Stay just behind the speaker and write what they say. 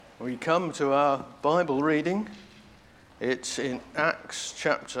We come to our Bible reading. It's in Acts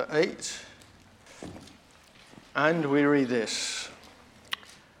chapter 8, and we read this.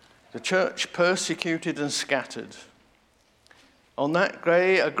 The church persecuted and scattered. On that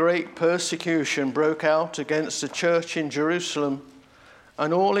day, a great persecution broke out against the church in Jerusalem,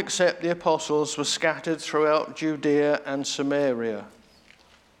 and all except the apostles were scattered throughout Judea and Samaria.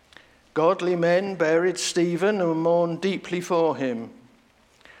 Godly men buried Stephen and mourned deeply for him.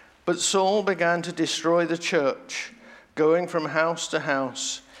 But Saul began to destroy the church. Going from house to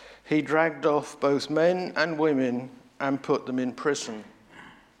house, he dragged off both men and women and put them in prison.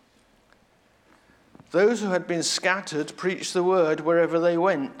 Those who had been scattered preached the word wherever they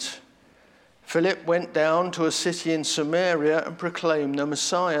went. Philipt went down to a city in Samaria and proclaimed the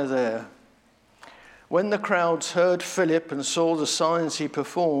Messiah there. When the crowds heard Philip and saw the signs he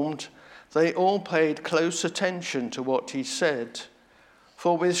performed, they all paid close attention to what he said.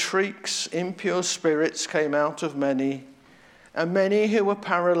 For with shrieks, impure spirits came out of many, and many who were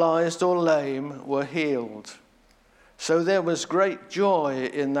paralyzed or lame were healed. So there was great joy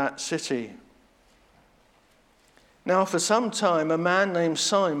in that city. Now for some time a man named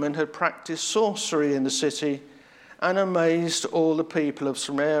Simon had practiced sorcery in the city and amazed all the people of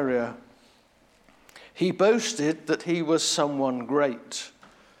Samaria. He boasted that he was someone great,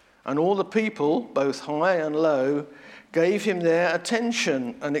 and all the people, both high and low, gave him their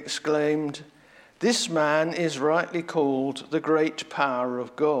attention and exclaimed, "This man is rightly called the great power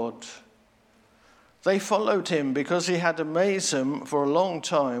of God." They followed him because he had amazed them for a long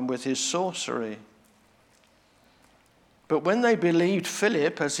time with his sorcery. But when they believed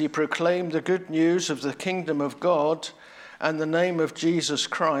Philip as he proclaimed the good news of the kingdom of God and the name of Jesus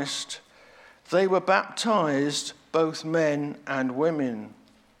Christ, they were baptized, both men and women.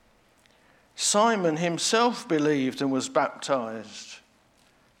 Simon himself believed and was baptized,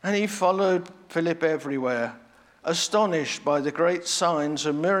 and he followed Philip everywhere, astonished by the great signs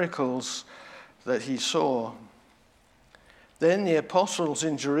and miracles that he saw. When the apostles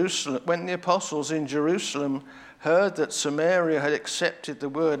in Jerusalem heard that Samaria had accepted the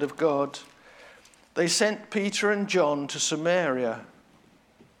word of God, they sent Peter and Johne to Samaria.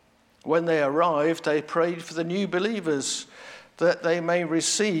 When they arrived, they prayed for the new believers that they may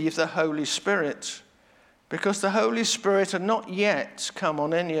receive the Holy Spirit, because the Holy Spirit had not yet come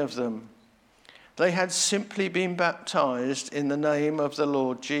on any of them. They had simply been baptized in the name of the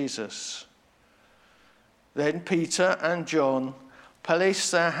Lord Jesus. Then Peter and John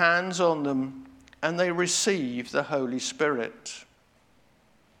placed their hands on them, and they received the Holy Spirit.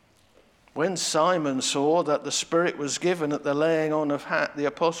 When Simon saw that the Spirit was given at the laying on of the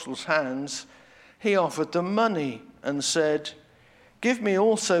apostles' hands, he offered them money and said, "Give me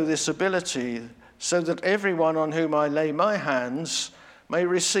also this ability, so that everyone on whom I lay my hands may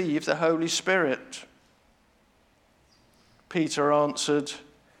receive the Holy Spirit." Peter answered,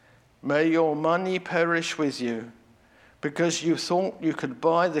 "May your money perish with you, because you thought you could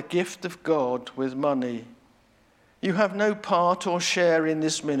buy the gift of God with money. You have no part or share in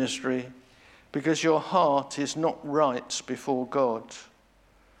this ministry, because your heart is not right before God.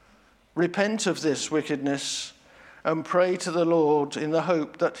 Repent of this wickedness and pray to the Lord in the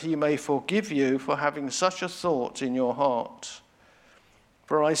hope that he may forgive you for having such a thought in your heart.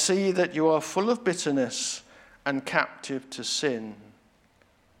 For I see that you are full of bitterness and captive to sin."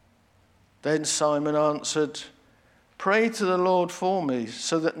 Then Simon answered, "Pray to the Lord for me,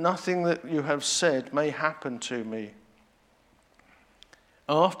 so that nothing that you have said may happen to me."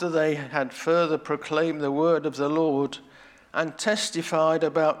 After they had further proclaimed the word of the Lord and testified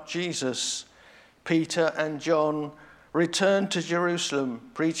about Jesus, Peter and John returned to Jerusalem,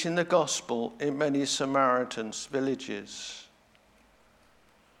 preaching the gospel in many Samaritan villages.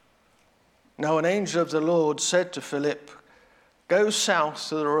 Now an angel of the Lord said to Philip, "Go south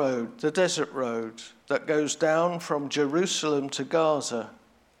to the road, the desert road, that goes down from Jerusalem to Gaza."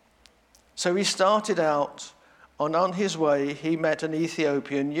 So he started out, and on his way he met an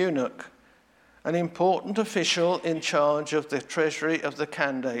Ethiopian eunuch, an important official in charge of the treasury of the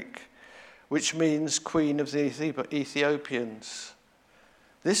Kandake, which means Queen of the Ethiopians.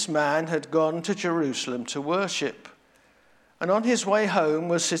 This man had gone to Jerusalem to worship, and on his way home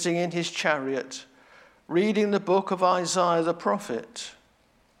was sitting in his chariot, reading the book of Isaiah the prophet.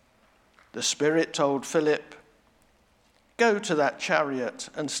 The Spirit told Philip, "Go to that chariot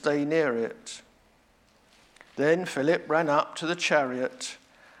and stay near it." Then Philip ran up to the chariot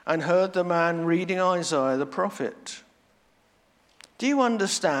and heard the man reading Isaiah the prophet. "Do you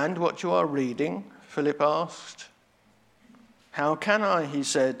understand what you are reading?" Philip asked. "How can I," he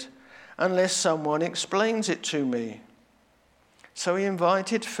said, "unless someone explains it to me?" So he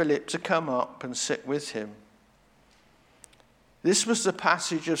invited Philip to come up and sit with him. This was the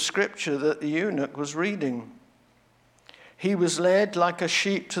passage of scripture that the eunuch was reading. He was led like a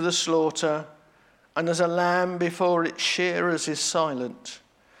sheep to the slaughter, and as a lamb before its shearers is silent,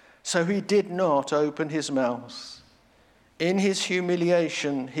 so he did not open his mouth. In his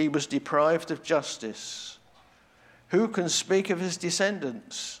humiliation he was deprived of justice. Who can speak of his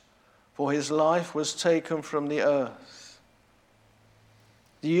descendants? For his life was taken from the earth.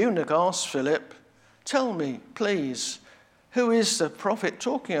 The eunuch asked Philip, "Tell me, please, who is the prophet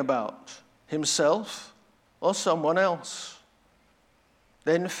talking about, himself or someone else?"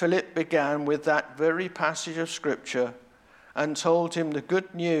 Then Philip began with that very passage of scripture and told him the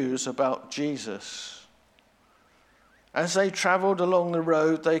good news about Jesus. As they travelled along the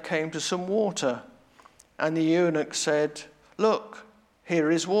road, they came to some water, and the eunuch said, "Look,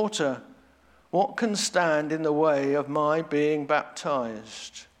 here is water. What can stand in the way of my being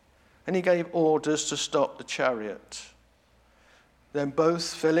baptized?" And he gave orders to stop the chariot. Then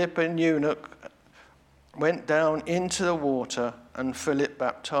both Philip and eunuch went down into the water, and Philip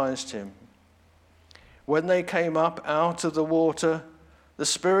baptized him. When they came up out of the water, the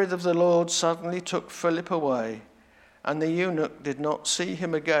Spirit of the Lord suddenly took Philip away, and the eunuch did not see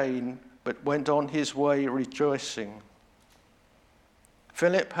him again, but went on his way rejoicing.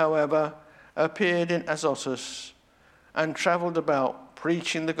 Philip, however, appeared in Azotus and travelled about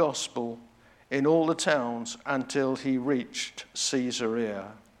preaching the gospel in all the towns until he reached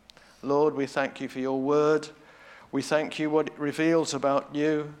Caesarea. Lord, we thank you for your word. We thank you what it reveals about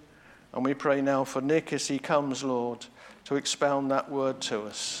you. And we pray now for Nick as he comes, Lord, to expound that word to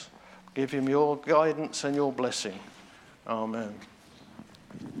us. Give him your guidance and your blessing. Amen.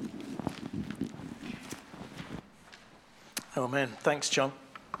 Amen. Thanks, John.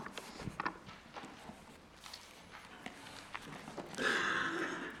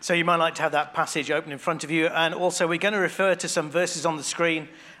 So you might like to have that passage open in front of you. And also we're going to refer to some verses on the screen,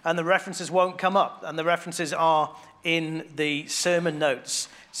 and the references won't come up. And the references are in the sermon notes.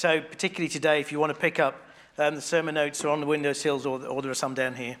 So particularly today, if you want to pick up the sermon notes, are on the windowsills, or there are some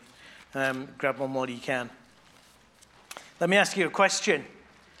down here. Grab one while you can. Let me ask you a question.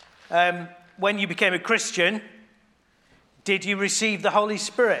 When you became a Christian, did you receive the Holy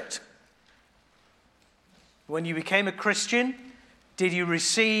Spirit? When you became a Christian, did you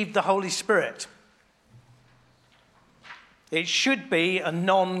receive the Holy Spirit? It should be a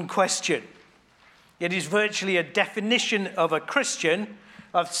non-question. It is virtually a definition of a Christian,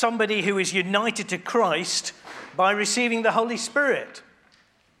 of somebody who is united to Christ by receiving the Holy Spirit.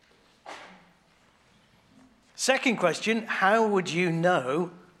 Second question, how would you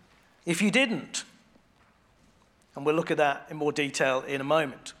know if you didn't? And we'll look at that in more detail in a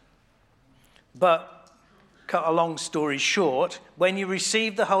moment. But cut a long story short, when you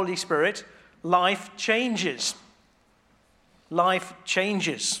receive the Holy Spirit, life changes. Life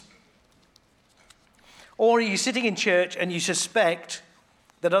changes. Or are you sitting in church and you suspect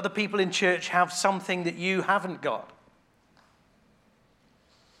that other people in church have something that you haven't got?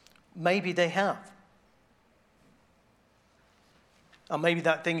 Maybe they have. Or maybe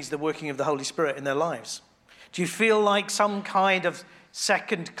that thing is the working of the Holy Spirit in their lives. Do you feel like some kind of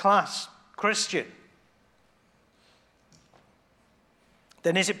second-class Christian?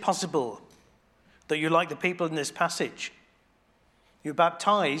 Then is it possible that you're like the people in this passage? You're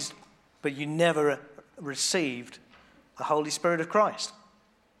baptized, but you never received the Holy Spirit of Christ.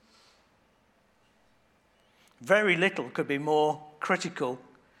 Very little could be more critical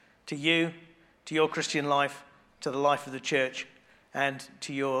to you, to your Christian life, to the life of the church, and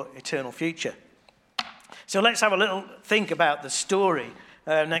to your eternal future. So let's have a little think about the story.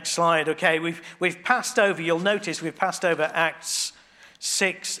 Next slide. Okay, we've passed over, you'll notice we've passed over Acts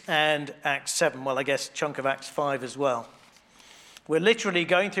 6 and Acts 7. Well, I guess a chunk of Acts 5 as well. We're literally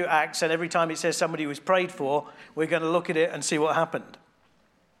going through Acts, and every time it says somebody was prayed for, we're going to look at it and see what happened.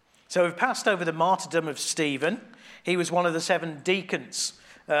 So we've passed over the martyrdom of Stephen. He was one of the 7 deacons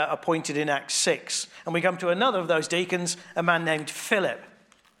appointed in Acts 6. And we come to another of those deacons, a man named Philip.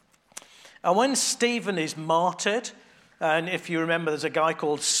 And when Stephen is martyred, and if you remember, there's a guy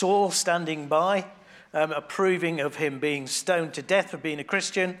called Saul standing by, approving of him being stoned to death for being a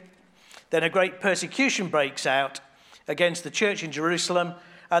Christian, then a great persecution breaks out against the church in Jerusalem,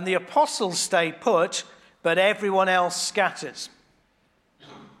 and the apostles stay put, but everyone else scatters.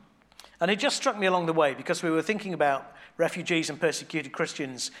 And it just struck me along the way, because we were thinking about refugees and persecuted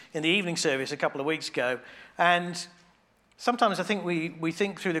Christians in the evening service a couple of weeks ago, and sometimes I think we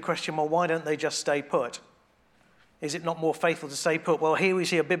think through the question, well, why don't they just stay put? Is it not more faithful to stay put? Well, here we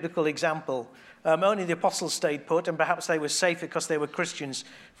see a biblical example. Only the apostles stayed put, and perhaps they were safe because they were Christians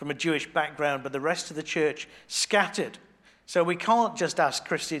from a Jewish background, but the rest of the church scattered. So we can't just ask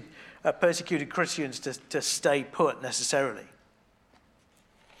persecuted Christians to stay put necessarily.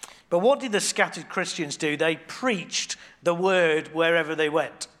 But what did the scattered Christians do? They preached the word wherever they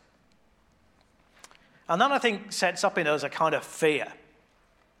went. And that, I think, sets up in us a kind of fear.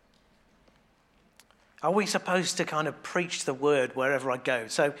 Are we supposed to kind of preach the word wherever I go?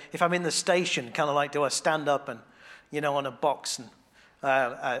 So if I'm in the station, kind of like, do I stand up and, on a box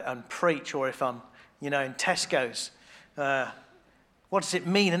and preach? Or if I'm, in Tesco's, what does it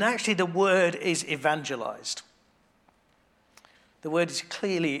mean? And actually the word is evangelized. The word is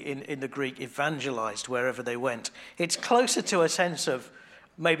clearly in the Greek evangelized wherever they went. It's closer to a sense of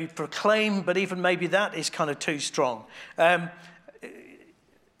maybe proclaim, but even maybe that is kind of too strong.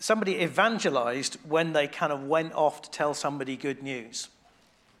 Somebody evangelized when they kind of went off to tell somebody good news.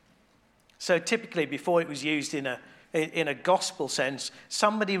 So typically, before it was used in a gospel sense,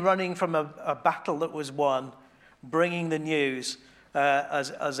 somebody running from a battle that was won, bringing the news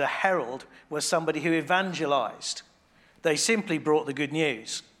as a herald, was somebody who evangelized. They simply brought the good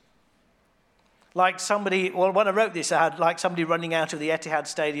news. Like somebody, well, when I wrote this, I had like somebody running out of the Etihad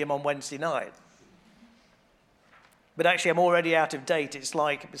Stadium on Wednesday night. But actually, I'm already out of date. It's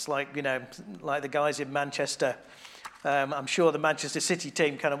like like the guys in Manchester. I'm sure the Manchester City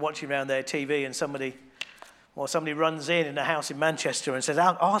team kind of watching around their TV, and somebody runs in a house in Manchester and says,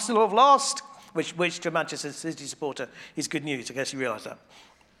 "Arsenal have lost," which to a Manchester City supporter is good news. I guess you realise that.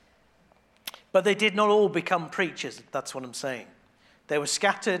 But they did not all become preachers. That's what I'm saying. They were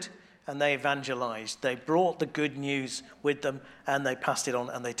scattered and they evangelized. They brought the good news with them and they passed it on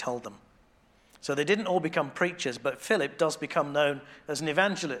and they told them. So they didn't all become preachers, but Philipt does become known as an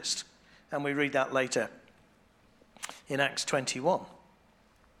evangelist. And we read that later in Acts 21.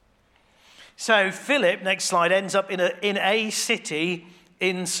 So Philipt, next slide, ends up in a city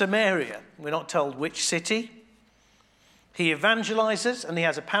in Samaria. We're not told which city. He evangelizes and he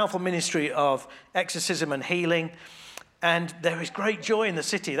has a powerful ministry of exorcism and healing. And there is great joy in the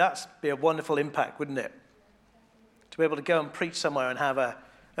city. That'd be a wonderful impact, wouldn't it? To be able to go and preach somewhere and have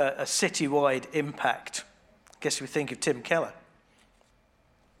a city-wide impact. I guess we think of Tim Keller.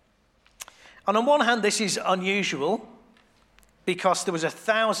 And on one hand, this is unusual because there was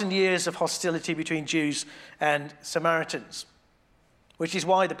 1,000 years of hostility between Jews and Samaritans, which is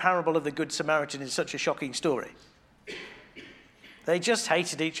why the parable of the Good Samaritan is such a shocking story. They just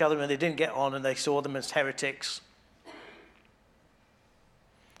hated each other and they didn't get on and they saw them as heretics.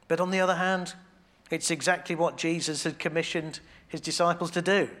 But on the other hand, it's exactly what Jesus had commissioned his disciples to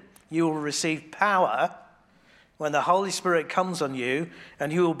do. You will receive power when the Holy Spirit comes on you,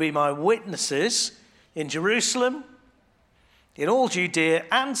 and you will be my witnesses in Jerusalem, in all Judea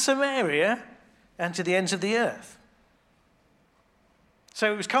and Samaria, and to the ends of the earth.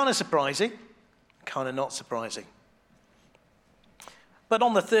 So it was kind of surprising, kind of not surprising. But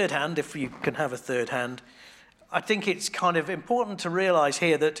on the third hand, if you can have a third hand, I think it's kind of important to realize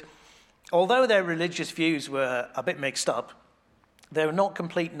here that although their religious views were a bit mixed up, they were not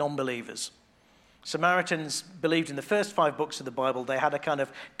complete non-believers. Samaritans believed in the first 5 books of the Bible. They had a kind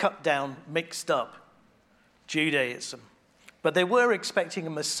of cut down, mixed up Judaism. But they were expecting a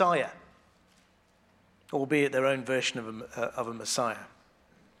Messiah, albeit their own version of a Messiah.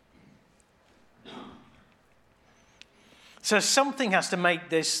 So something has to make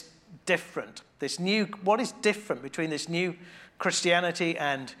this different. What is different between this new Christianity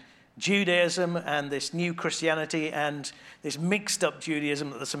and Judaism and this new Christianity and this mixed up Judaism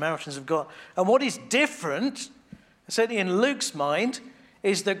that the Samaritans have got? And what is different, certainly in Luke's mind,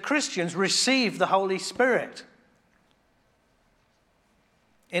 is that Christians receive the Holy Spirit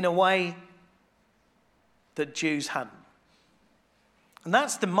in a way that Jews hadn't. And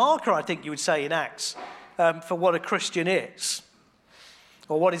that's the marker, I think you would say, in Acts for what a Christian is,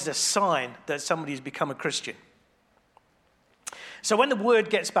 or what is a sign that somebody has become a Christian. So when the word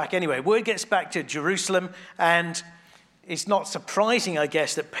gets back to Jerusalem, and it's not surprising, I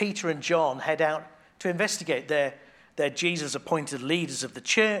guess, that Peter and John head out to investigate. They're Jesus-appointed leaders of the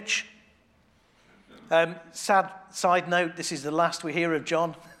church. Sad side note, this is the last we hear of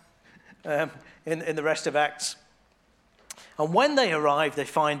John in the rest of Acts. And when they arrive, they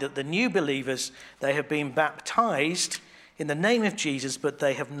find that the new believers, they have been baptized in the name of Jesus, but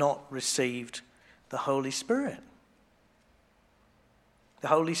they have not received the Holy Spirit. The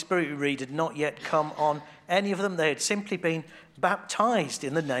Holy Spirit, we read, had not yet come on any of them. They had simply been baptized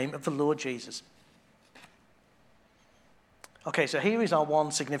in the name of the Lord Jesus. Okay, so here is our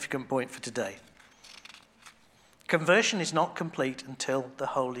one significant point for today. Conversion is not complete until the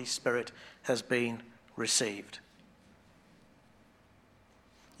Holy Spirit has been received.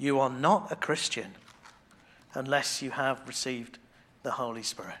 You are not a Christian unless you have received the Holy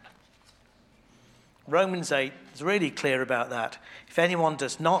Spirit. Romans 8 is really clear about that. If anyone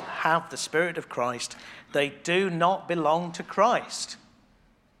does not have the Spirit of Christ, they do not belong to Christ.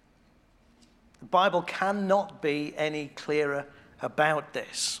 The Bible cannot be any clearer about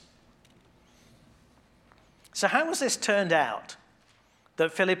this. So how has this turned out?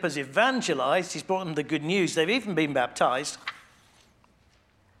 That Philip has evangelized, he's brought them the good news, they've even been baptized,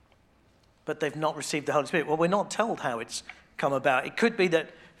 but they've not received the Holy Spirit. Well, we're not told how it's come about. It could be that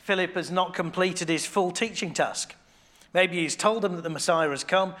Philip has not completed his full teaching task. Maybe he's told them that the Messiah has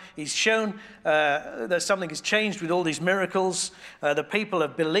come. He's shown that something has changed with all these miracles. The people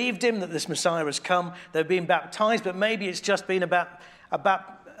have believed him, that this Messiah has come. They've been baptized, but maybe it's just been about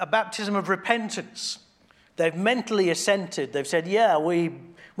a baptism of repentance. They've mentally assented. They've said, yeah, we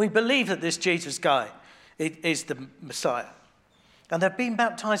believe that this Jesus guy is the Messiah. And they've been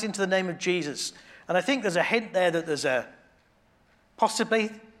baptized into the name of Jesus. And I think there's a hint there that there's possibly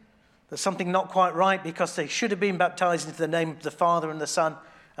there's something not quite right, because they should have been baptized into the name of the Father and the Son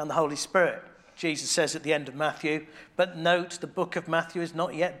and the Holy Spirit. Jesus says at the end of Matthew, but note the book of Matthew has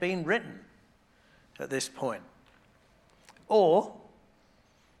not yet been written at this point. Or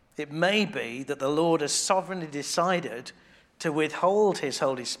it may be that the Lord has sovereignly decided to withhold his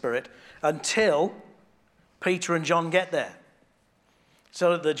Holy Spirit until Peter and John get there,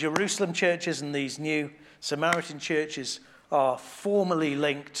 so that the Jerusalem churches and these new Samaritan churches are formally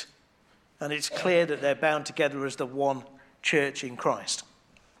linked, and it's clear that they're bound together as the one church in Christ.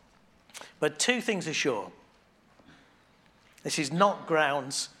 But two things are sure. This is not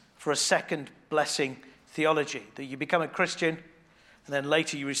grounds for a second blessing theology, that you become a Christian and then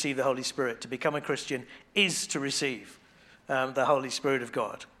later you receive the Holy Spirit. To become a Christian is to receive the Holy Spirit of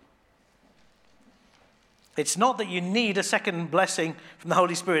God. It's not that you need a second blessing from the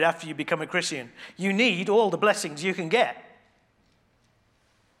Holy Spirit after you become a Christian. You need all the blessings you can get.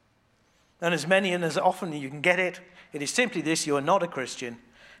 And as many and as often as you can get it, it is simply this: you are not a Christian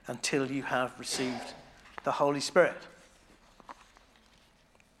until you have received the Holy Spirit.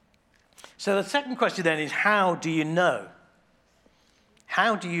 So the second question then is, how do you know?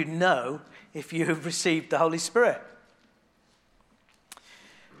 How do you know if you have received the Holy Spirit?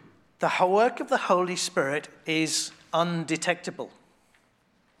 The work of the Holy Spirit is undetectable.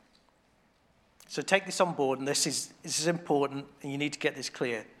 So take this on board, and this is important, and you need to get this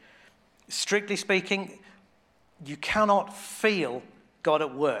clear. Strictly speaking, you cannot feel God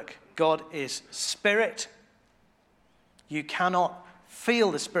at work. God is spirit. You cannot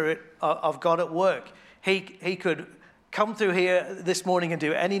feel the Spirit of God at work. He could come through here this morning and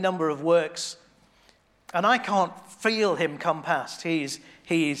do any number of works, and I can't feel him come past. He's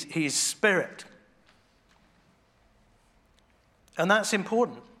spirit. And that's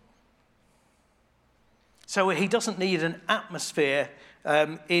important. So he doesn't need an atmosphere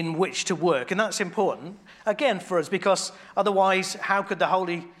in which to work. And that's important, again, for us, because otherwise, how could the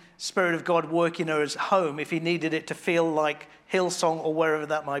Holy Spirit of God work in our home if he needed it to feel like Hillsong or wherever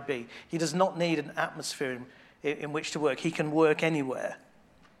that might be? He does not need an atmosphere in which to work. He can work anywhere.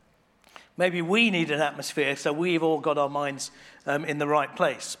 Maybe we need an atmosphere so we've all got our minds in the right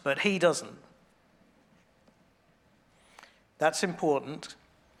place, but he doesn't. That's important,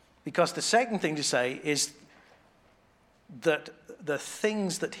 because the second thing to say is that the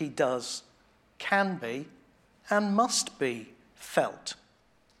things that he does can be and must be felt.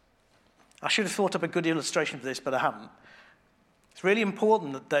 I should have thought up a good illustration for this, but I haven't. It's really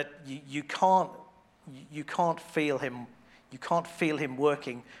important that you can't feel him. You can't feel him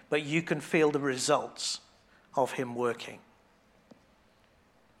working, but you can feel the results of him working.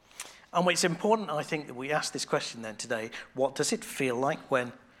 And it's important, I think, that we ask this question then today: what does it feel like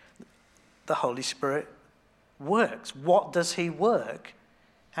when the Holy Spirit works? What does he work,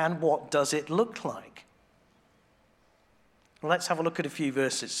 and what does it look like? Well, let's have a look at a few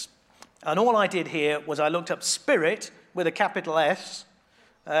verses. And all I did here was I looked up Spirit with a capital S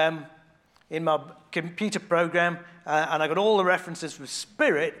in my computer program, and I got all the references for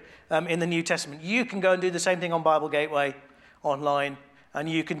Spirit in the New Testament. You can go and do the same thing on Bible Gateway online, and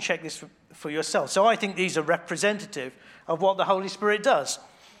you can check this for yourself. So I think these are representative of what the Holy Spirit does.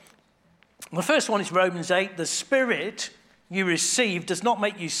 The first one is Romans 8. The Spirit you receive does not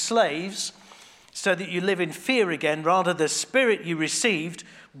make you slaves so that you live in fear again. Rather, the Spirit you received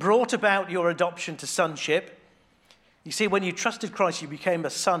brought about your adoption to sonship. You see, when you trusted Christ, you became a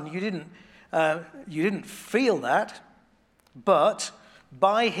son. You didn't feel that, but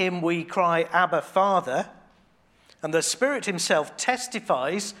by him we cry, Abba, Father. And the Spirit himself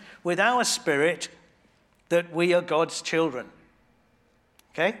testifies with our spirit that we are God's children.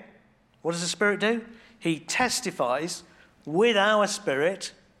 Okay? What does the Spirit do? He testifies with our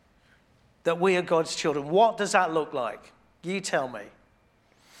spirit that we are God's children. What does that look like? You tell me.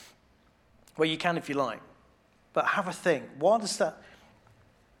 Well, you can if you like. But have a think. What does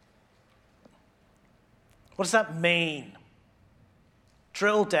that mean?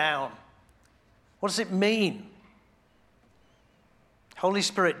 Drill down. What does it mean? Holy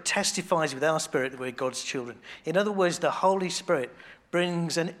Spirit testifies with our spirit that we're God's children. In other words, the Holy Spirit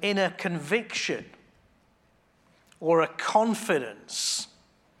brings an inner conviction or a confidence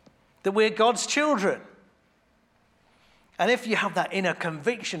that we're God's children. And if you have that inner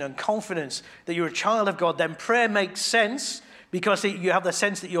conviction and confidence that you're a child of God, then prayer makes sense because you have the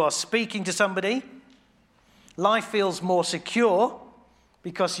sense that you are speaking to somebody. Life feels more secure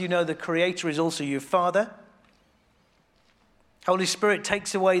because you know the Creator is also your Father. Holy Spirit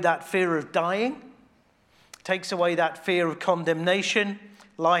takes away that fear of dying, takes away that fear of condemnation.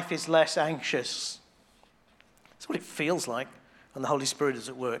 Life is less anxious. That's what it feels like when the Holy Spirit is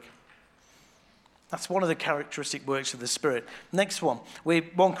at work. That's one of the characteristic works of the Spirit. Next one,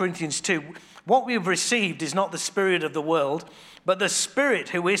 1 Corinthians 2. What we have received is not the spirit of the world, but the Spirit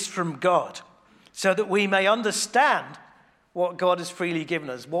who is from God, so that we may understand what God has freely given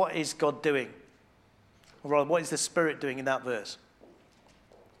us. What is God doing? Or rather, what is the Spirit doing in that verse?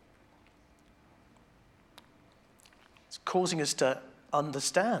 It's causing us to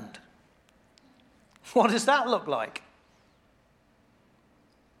understand. What does that look like?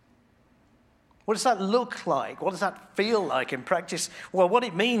 What does that look like? What does that feel like in practice? Well, what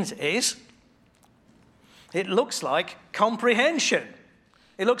it means is, it looks like comprehension.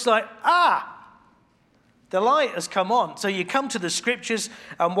 It looks like, the light has come on. So you come to the scriptures,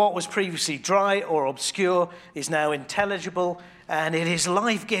 and what was previously dry or obscure is now intelligible, and it is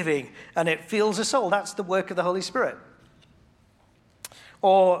life-giving, and it fills the soul. That's the work of the Holy Spirit.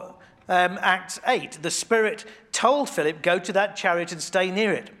 Or Acts 8, the Spirit told Philipt, go to that chariot and stay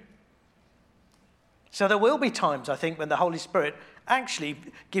near it. So there will be times, I think, when the Holy Spirit actually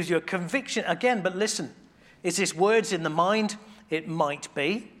gives you a conviction. Again, but listen, is this words in the mind? It might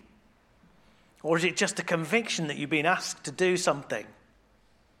be. Or is it just a conviction that you've been asked to do something?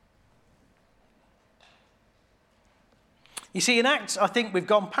 You see, in Acts, I think we've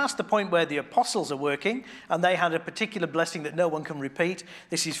gone past the point where the apostles are working, and they had a particular blessing that no one can repeat.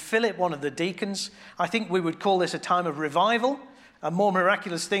 This is Philipt, one of the deacons. I think we would call this a time of revival. And more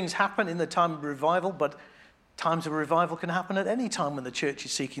miraculous things happen in the time of revival, but times of revival can happen at any time when the church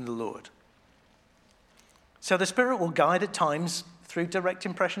is seeking the Lord. So the Spirit will guide at times through direct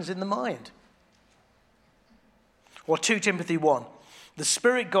impressions in the mind. Or 2 Timothy 1, the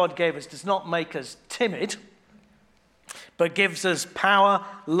Spirit God gave us does not make us timid, but gives us power,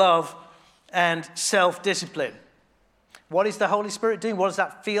 love, and self-discipline. What is the Holy Spirit doing? What does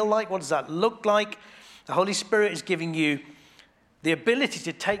that feel like? What does that look like? The Holy Spirit is giving you the ability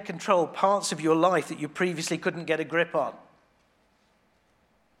to take control of parts of your life that you previously couldn't get a grip on.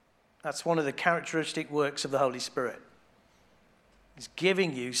 That's one of the characteristic works of the Holy Spirit. It's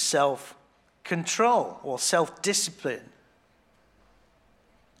giving you self-control or self-discipline.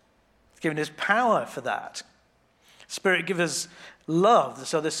 It's giving us power for that. Spirit gives us love.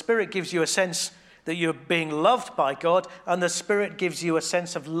 So the Spirit gives you a sense that you're being loved by God, and the Spirit gives you a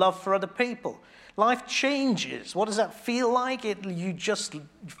sense of love for other people. Life changes. What does that feel like? You just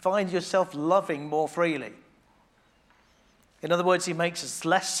find yourself loving more freely. In other words, he makes us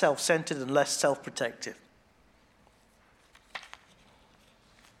less self-centered and less self-protective.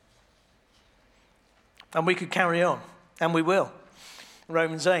 And we could carry on, and we will.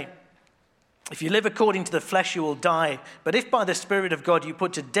 Romans 8. If you live according to the flesh, you will die. But if by the Spirit of God you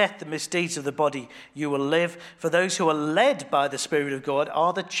put to death the misdeeds of the body, you will live. For those who are led by the Spirit of God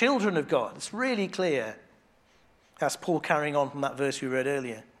are the children of God. It's really clear. That's Paul carrying on from that verse we read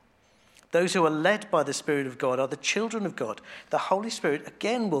earlier. Those who are led by the Spirit of God are the children of God. The Holy Spirit,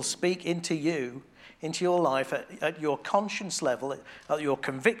 again, will speak into you, into your life, at your conscience level, at your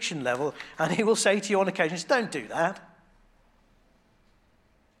conviction level, and he will say to you on occasions, don't do that.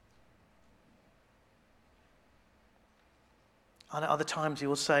 And at other times he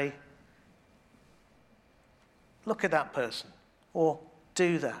will say, look at that person, or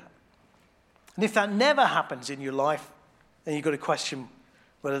do that. And if that never happens in your life, then you've got to question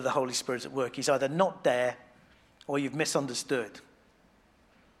whether the Holy Spirit's at work. He's either not there, or you've misunderstood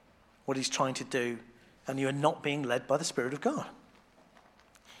what he's trying to do, and you are not being led by the Spirit of God.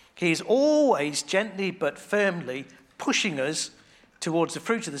 He is always gently but firmly pushing us towards the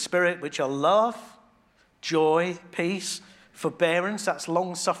fruit of the Spirit, which are love, joy, peace, forbearance, that's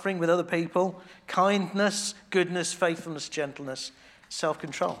long-suffering with other people, kindness, goodness, faithfulness, gentleness,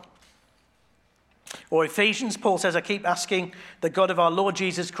 self-control. Or Ephesians, Paul says, I keep asking the God of our Lord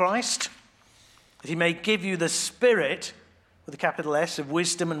Jesus Christ that he may give you the Spirit, with a capital S, of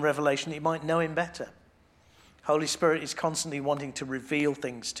wisdom and revelation, that you might know him better. Holy Spirit is constantly wanting to reveal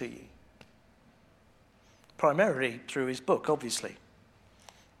things to you. Primarily through his book, obviously.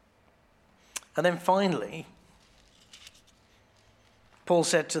 And then finally, Paul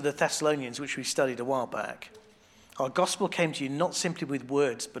said to the Thessalonians, which we studied a while back, our gospel came to you not simply with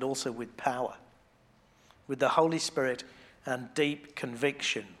words, but also with power, with the Holy Spirit and deep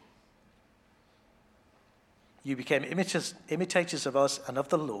conviction. You became imitators of us and of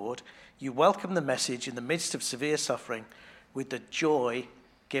the Lord. You welcomed the message in the midst of severe suffering with the joy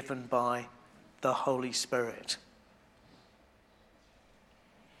given by the Holy Spirit.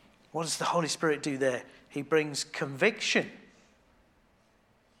 What does the Holy Spirit do there? He brings conviction.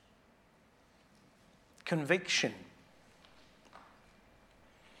 Conviction.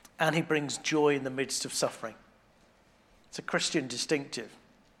 And he brings joy in the midst of suffering. It's a Christian distinctive.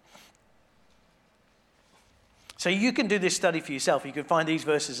 So you can do this study for yourself. You can find these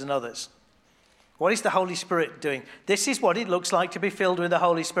verses and others. What is the Holy Spirit doing? This is what it looks like to be filled with the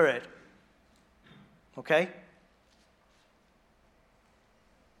Holy Spirit. Okay?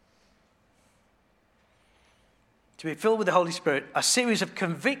 To be filled with the Holy Spirit, a series of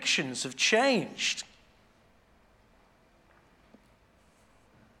convictions have changed.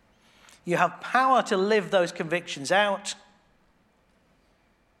 You have power to live those convictions out.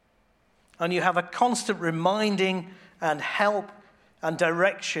 And you have a constant reminding and help and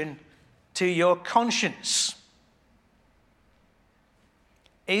direction to your conscience.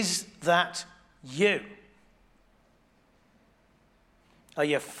 Is that you? Are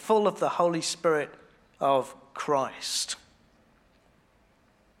you full of the Holy Spirit of Christ?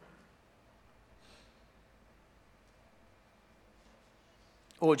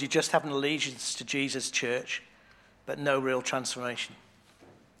 Or do you just have an allegiance to Jesus' church, but no real transformation?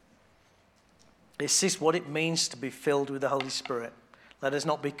 This is what it means to be filled with the Holy Spirit. Let us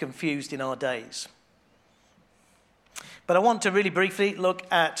not be confused in our days. But I want to really briefly look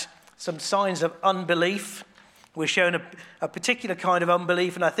at some signs of unbelief. We're shown a particular kind of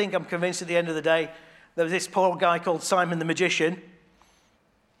unbelief, and I think I'm convinced at the end of the day there was this poor guy called Simon the magician.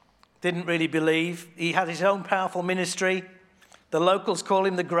 Didn't really believe. He had his own powerful ministry. The locals call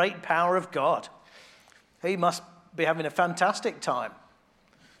him the great power of God. He must be having a fantastic time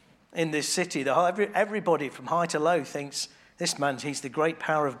in this city. Everybody from high to low thinks this man, he's the great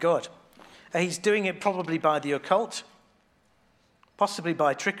power of God. He's doing it probably by the occult, possibly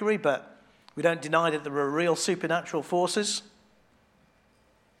by trickery, but we don't deny that there are real supernatural forces.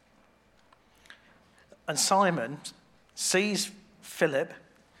 And Simon sees Philip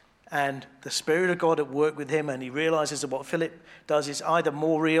and the Spirit of God at work with him, and he realizes that what Philip does is either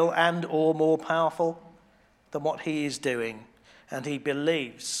more real and or more powerful than what he is doing. And he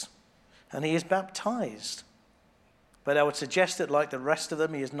believes, and he is baptized. But I would suggest that, like the rest of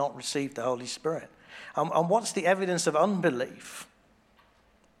them, he has not received the Holy Spirit. And what's the evidence of unbelief?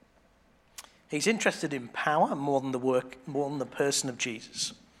 He's interested in power more than the work, more than the person of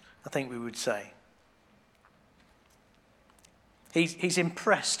Jesus, I think we would say. He's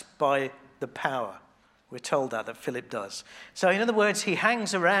impressed by the power, we're told that Philip does. So in other words, he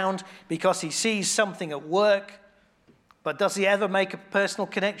hangs around because he sees something at work, but does he ever make a personal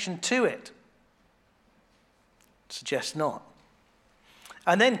connection to it? Suggest not.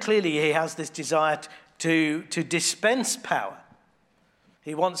 And then clearly he has this desire to dispense power.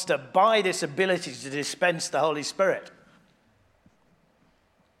 He wants to buy this ability to dispense the Holy Spirit.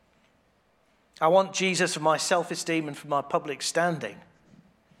 I want Jesus for my self-esteem and for my public standing.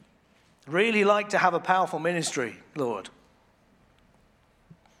 Really like to have a powerful ministry, Lord.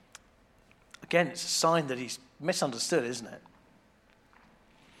 Again, it's a sign that he's misunderstood, isn't it?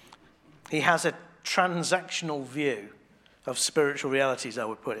 He has a transactional view of spiritual realities, I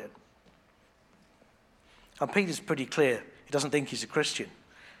would put it. And Peter's pretty clear. He doesn't think he's a Christian.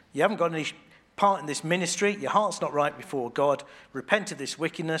 You haven't got any part in this ministry. Your heart's not right before God. Repent of this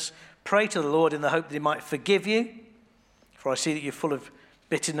wickedness. Pray to the Lord in the hope that he might forgive you. For I see that you're full of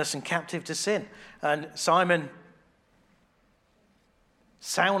bitterness and captive to sin. And Simon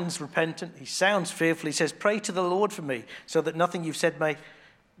sounds repentant. He sounds fearful. He says, pray to the Lord for me so that nothing you've said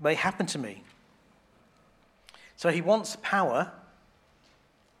may happen to me. So he wants power,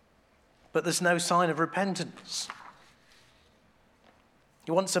 but there's no sign of repentance.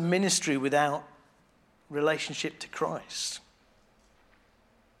 He wants a ministry without relationship to Christ.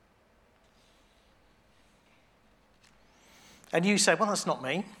 And you say, well, that's not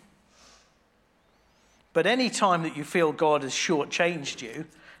me. But any time that you feel God has shortchanged you,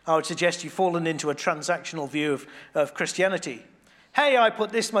 I would suggest you've fallen into a transactional view of Christianity. Hey, I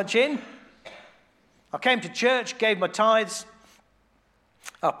put this much in. I came to church, gave my tithes.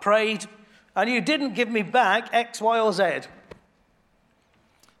 I prayed. And you didn't give me back X, Y, or Z.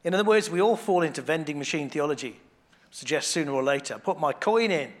 In other words, we all fall into vending machine theology. Suggest sooner or later. I put my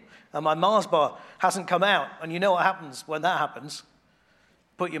coin in and my Mars bar hasn't come out. And you know what happens when that happens?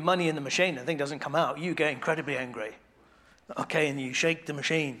 Put your money in the machine and the thing doesn't come out. You get incredibly angry. Okay, and you shake the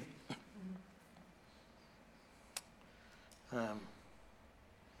machine.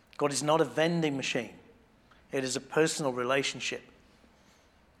 God is not a vending machine. It is a personal relationship.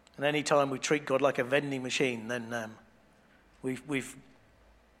 And any time we treat God like a vending machine, then we're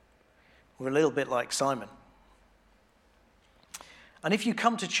a little bit like Simon. And if you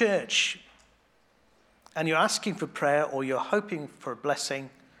come to church and you're asking for prayer or you're hoping for a blessing,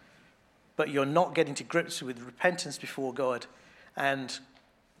 but you're not getting to grips with repentance before God and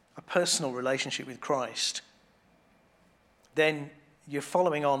a personal relationship with Christ, then you're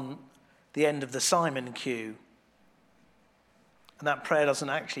following on the end of the Simon queue. And that prayer doesn't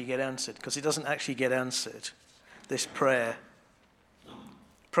actually get answered, because it doesn't actually get answered, this prayer.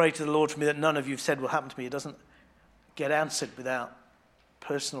 Pray to the Lord for me that none of you've said will happen to me. It doesn't get answered without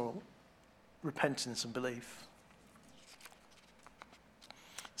personal repentance and belief.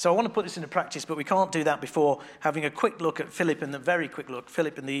 So I want to put this into practice, but we can't do that before having a quick look at Philip and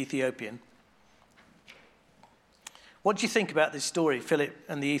Philip and the Ethiopian. What do you think about this story, Philip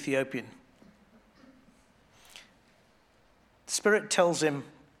and the Ethiopian? The Spirit tells him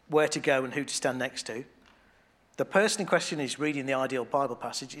where to go and who to stand next to. The person in question is reading the ideal Bible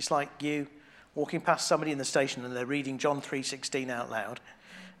passage. It's like you walking past somebody in the station and they're reading John 3:16 out loud.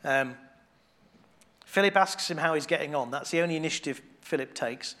 Philip asks him how he's getting on. That's the only initiative Philip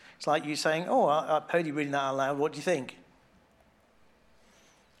takes. It's like you saying, oh, I heard you reading that out loud. What do you think?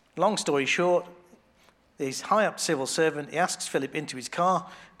 Long story short, he's high-up civil servant. He asks Philip into his car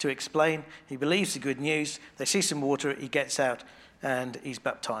to explain. He believes the good news. They see some water. He gets out and he's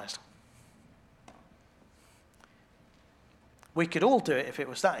baptized. We could all do it if it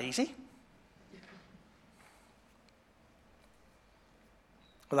was that easy.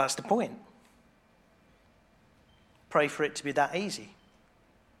 Well, that's the point. Pray for it to be that easy.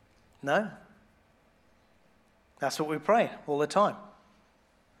 No. That's what we pray all the time.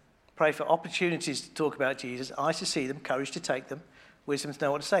 Pray for opportunities to talk about Jesus, eyes to see them, courage to take them, wisdom to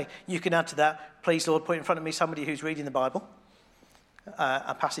know what to say. You can add to that, please, Lord, put in front of me somebody who's reading the Bible,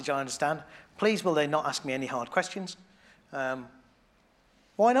 a passage I understand. Please, will they not ask me any hard questions?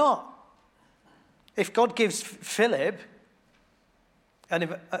 Why not? If God gives Philip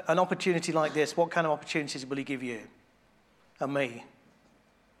an opportunity like this, what kind of opportunities will he give you and me?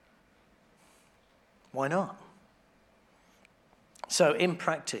 Why not? So in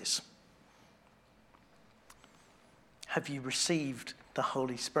practice, have you received the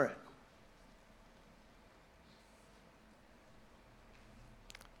Holy Spirit?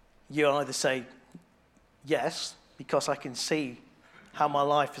 You either say, yes, because I can see how my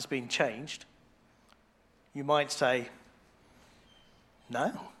life has been changed. You might say,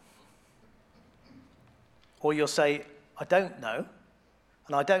 no. Or you'll say, I don't know.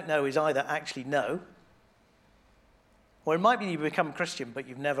 And I don't know is either actually no, or it might be you become a Christian, but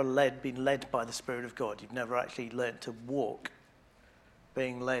you've never been led by the Spirit of God. You've never actually learned to walk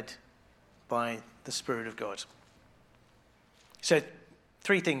being led by the Spirit of God. So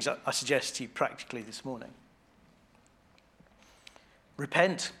 3 things I suggest to you practically this morning.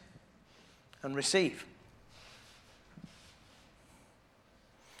 Repent and receive.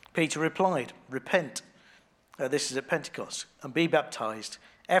 Peter replied, repent, this is at Pentecost, and be baptized,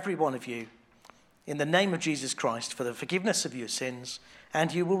 every one of you, in the name of Jesus Christ for the forgiveness of your sins,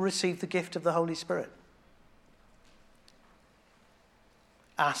 and you will receive the gift of the Holy Spirit.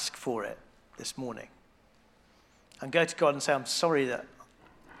 Ask for it this morning. And go to God and say, I'm sorry that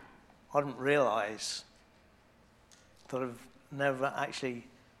I didn't realize that I've never actually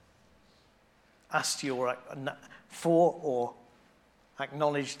asked you for or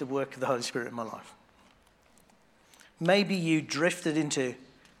acknowledged the work of the Holy Spirit in my life. Maybe you drifted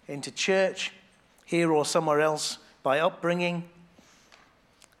into church, here or somewhere else, by upbringing,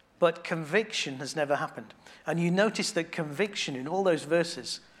 but conviction has never happened. And you notice that conviction in all those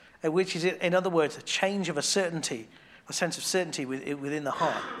verses, which is, in other words, a change of a certainty, a sense of certainty within the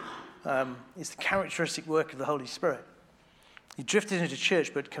heart, is the characteristic work of the Holy Spirit. You drifted into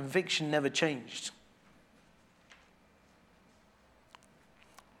church, but conviction never changed.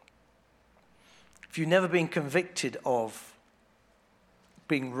 If you've never been convicted of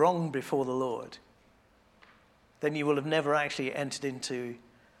being wrong before the Lord, then you will have never actually entered into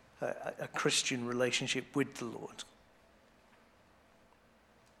a Christian relationship with the Lord.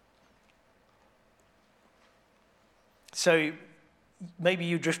 So maybe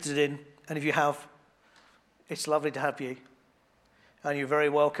you drifted in, and if you have, it's lovely to have you, and you're very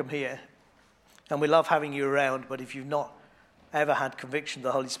welcome here. And we love having you around, but if you've not ever had conviction of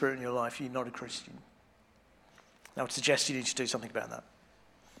the Holy Spirit in your life, you're not a Christian. I would suggest you need to do something about that.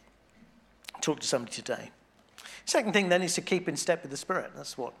 Talk to somebody today. Second thing then is to keep in step with the Spirit.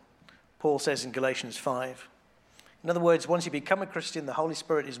 That's what Paul says in Galatians 5. In other words, once you become a Christian, the Holy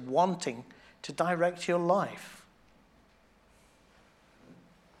Spirit is wanting to direct your life.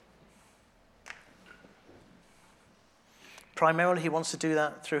 Primarily, he wants to do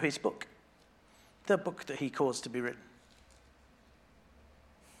that through his book, the book that he caused to be written.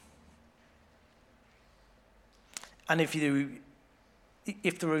 And if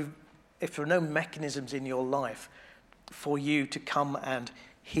there are no mechanisms in your life for you to come and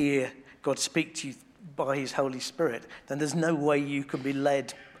hear God speak to you by his Holy Spirit, then there's no way you can be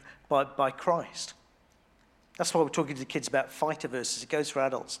led by Christ. That's why we're talking to the kids about fighter verses. It goes for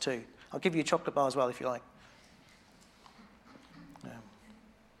adults too. I'll give you a chocolate bar as well if you like.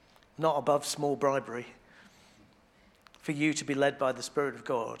 Not above small bribery. For you to be led by the Spirit of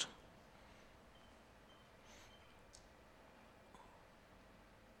God.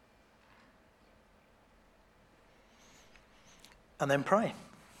 And then pray.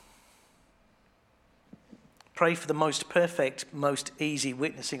 Pray for the most perfect, most easy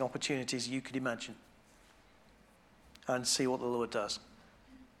witnessing opportunities you could imagine. And see what the Lord does.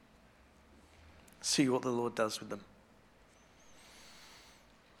 See what the Lord does with them.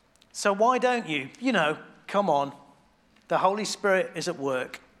 So why don't you? Come on. The Holy Spirit is at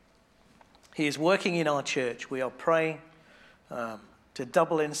work. He is working in our church. We are praying to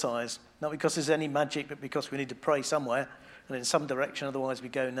double in size. Not because there's any magic, but because we need to pray somewhere and in some direction, otherwise we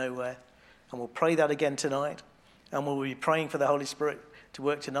go nowhere. And we'll pray that again tonight. And we'll be praying for the Holy Spirit to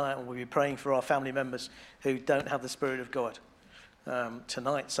work tonight. And we'll be praying for our family members who don't have the Spirit of God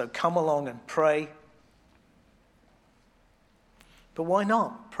tonight. So come along and pray. But why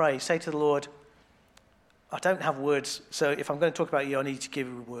not pray? Say to the Lord, I don't have words, so if I'm going to talk about you, I need to give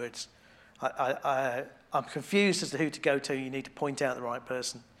you words. I'm confused as to who to go to. You need to point out the right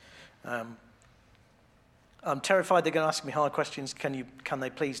person. I'm terrified they're going to ask me hard questions. Can they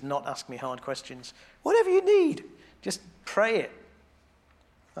please not ask me hard questions? Whatever you need, just pray it.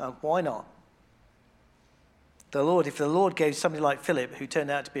 Why not? If the Lord gave somebody like Philipt, who turned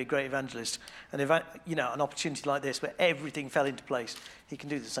out to be a great evangelist, and an opportunity like this where everything fell into place, he can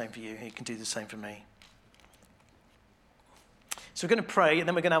do the same for you. He can do the same for me. So we're going to pray, and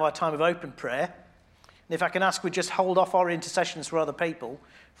then we're going to have our time of open prayer. And if I can ask, we just hold off our intercessions for other people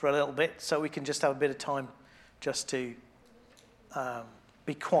for a little bit, so we can just have a bit of time just to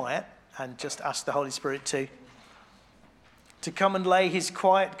be quiet and just ask the Holy Spirit to come and lay his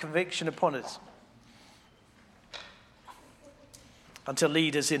quiet conviction upon us. And to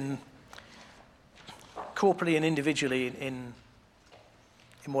lead us in corporately and individually in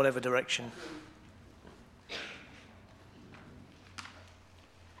whatever direction.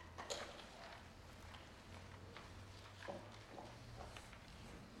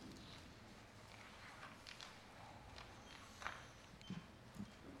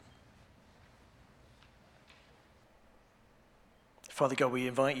 Father God, we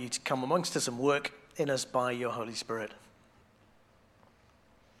invite you to come amongst us and work in us by your Holy Spirit.